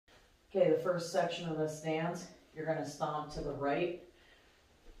Okay, the first section of this dance, you're going to stomp to the right,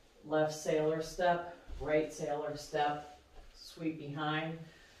 left sailor step, right sailor step, sweep behind,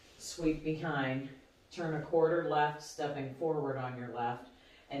 turn a quarter left, stepping forward on your left,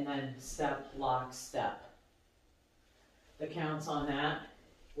 and then step, lock, step. The counts on that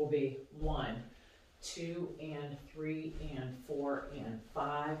will be 1, 2, and 3, and 4, and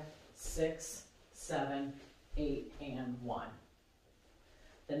 5, 6, 7, 8, and 1.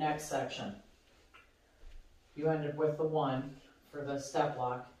 The next section, you ended with the 1 for the step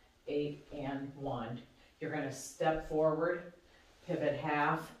lock, 8 and 1. You're going to step forward, pivot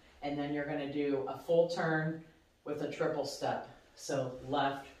half, and then you're going to do a full turn with a triple step. So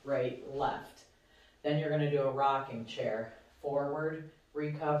left, right, left. Then you're going to do a rocking chair, forward,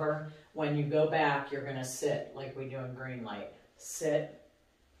 recover. When you go back, you're going to sit like we do in green light. Sit,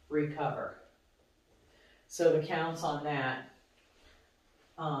 recover. So the counts on that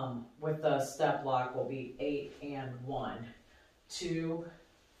with the step lock will be 8 and 1, 2,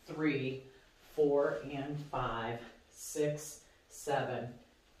 3, 4 and 5, 6, 7,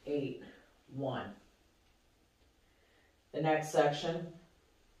 8, 1. The next section,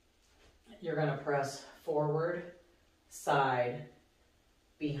 you're going to press forward, side,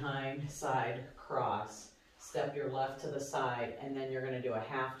 behind, side, cross. Step your left to the side, and then you're going to do a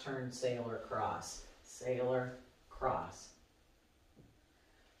half turn sailor cross. Sailor, cross.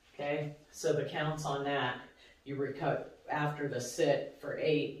 Okay, so the counts on that, you recover after the sit for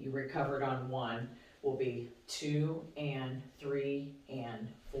 8, you recovered on 1, will be 2 and 3 and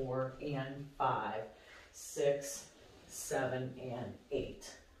 4 and 5, 6, 7 and 8.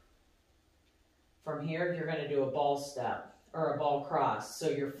 From here, you're going to do a ball step or a ball cross. So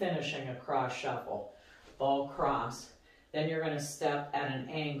you're finishing a cross shuffle. Ball cross. Then you're going to step at an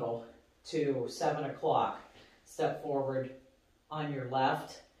angle to 7 o'clock. Step forward on your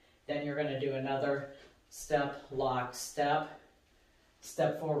left. Then you're going to do another step, lock, step.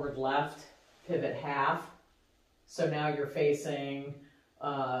 Step forward left, pivot half. So now you're facing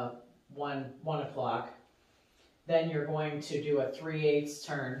 1 o'clock. Then you're going to do a 3/8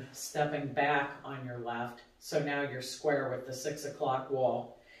 turn, stepping back on your left. So now you're square with the 6 o'clock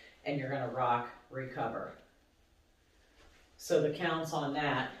wall, and you're going to rock, recover. So the counts on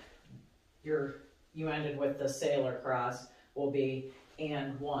that, you ended with the sailor cross, will be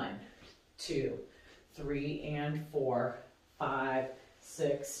and 1, 2, 3 and 4, 5,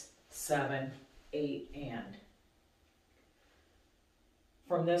 6, 7, 8 and.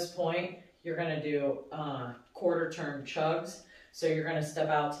 From this point, you're going to do quarter turn chugs. So you're going to step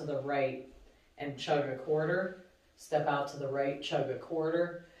out to the right and chug a quarter. Step out to the right, chug a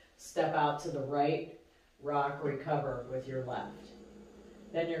quarter. Step out to the right, rock, recover with your left.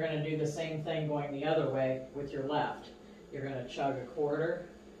 Then you're going to do the same thing going the other way with your left. You're going to chug a quarter,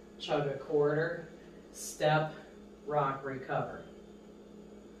 step, rock, recover.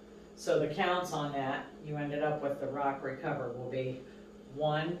 So the counts on that, you ended up with the rock, recover will be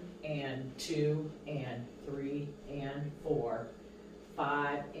 1 and 2 and 3 and 4,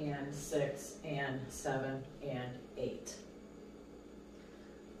 5 and 6 and 7 and 8.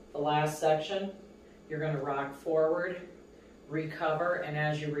 The last section, you're going to rock forward, recover, and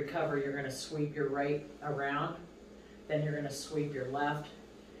as you recover, you're going to sweep your right around. Then you're going to sweep your left,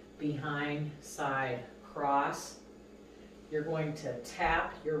 behind, side, cross. You're going to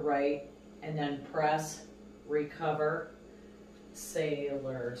tap your right and then press, recover,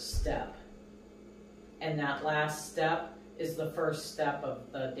 sailor step. And that last step is the first step of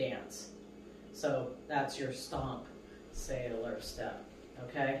the dance. So that's your stomp, sailor step,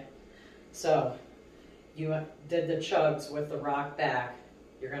 okay? So you did the chugs with the rock back.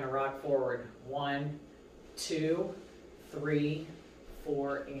 You're going to rock forward 1, 2, 3,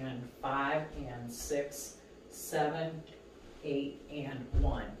 4 and 5 and 6, 7, 8 and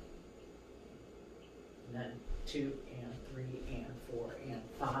 1. And then 2 and 3 and 4 and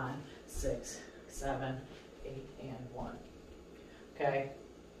 5, 6, 7, 8 and 1. Okay,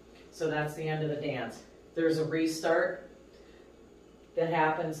 so that's the end of the dance. There's a restart that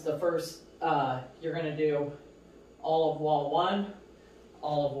happens. The first, you're going to do all of wall 1,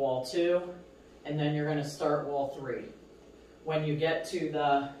 all of wall 2, and then you're going to start wall 3. When you get to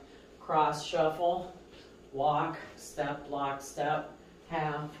the cross shuffle, walk, step, lock, step,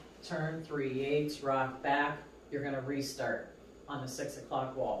 half, turn, 3/8, rock back, you're going to restart on the 6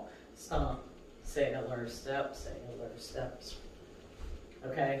 o'clock wall. Stomp, sailor step, sailor steps.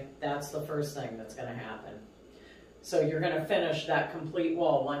 Okay, that's the first thing that's going to happen. So you're going to finish that complete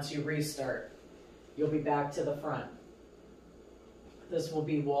wall once you restart. You'll be back to the front. This will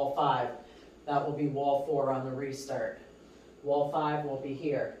be wall 5. That will be wall 4 on the restart. Wall 5 will be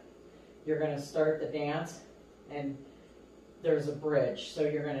here. you're going to start the dance, and there's a bridge. So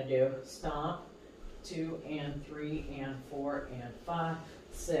you're going to do stomp, 2 and 3 and 4 and 5,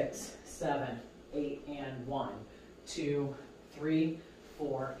 6, 7, 8 and 1, 2, 3,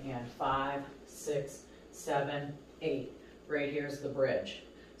 4 and 5, 6, 7, 8. Right here's the bridge.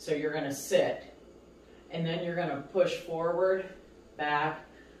 So you're going to sit, and then you're going to push forward, back,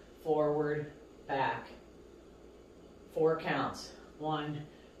 4 counts. 1,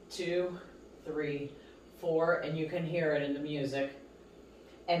 2, 3, 4, and you can hear it in the music.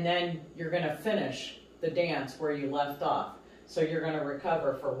 And then you're going to finish the dance where you left off. So you're going to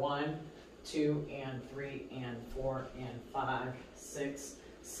recover for 1, 2 and 3 and 4 and 5, 6,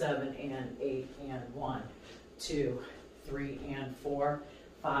 7 and 8 and 1, 2, 3 and 4,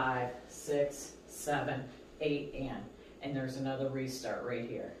 5, 6, 7, 8 and there's another restart right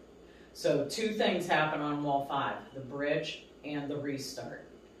here. So 2 things happen on wall 5, the bridge and the restart.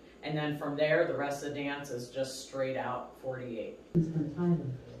 And then from there, the rest of the dance is just straight out 48.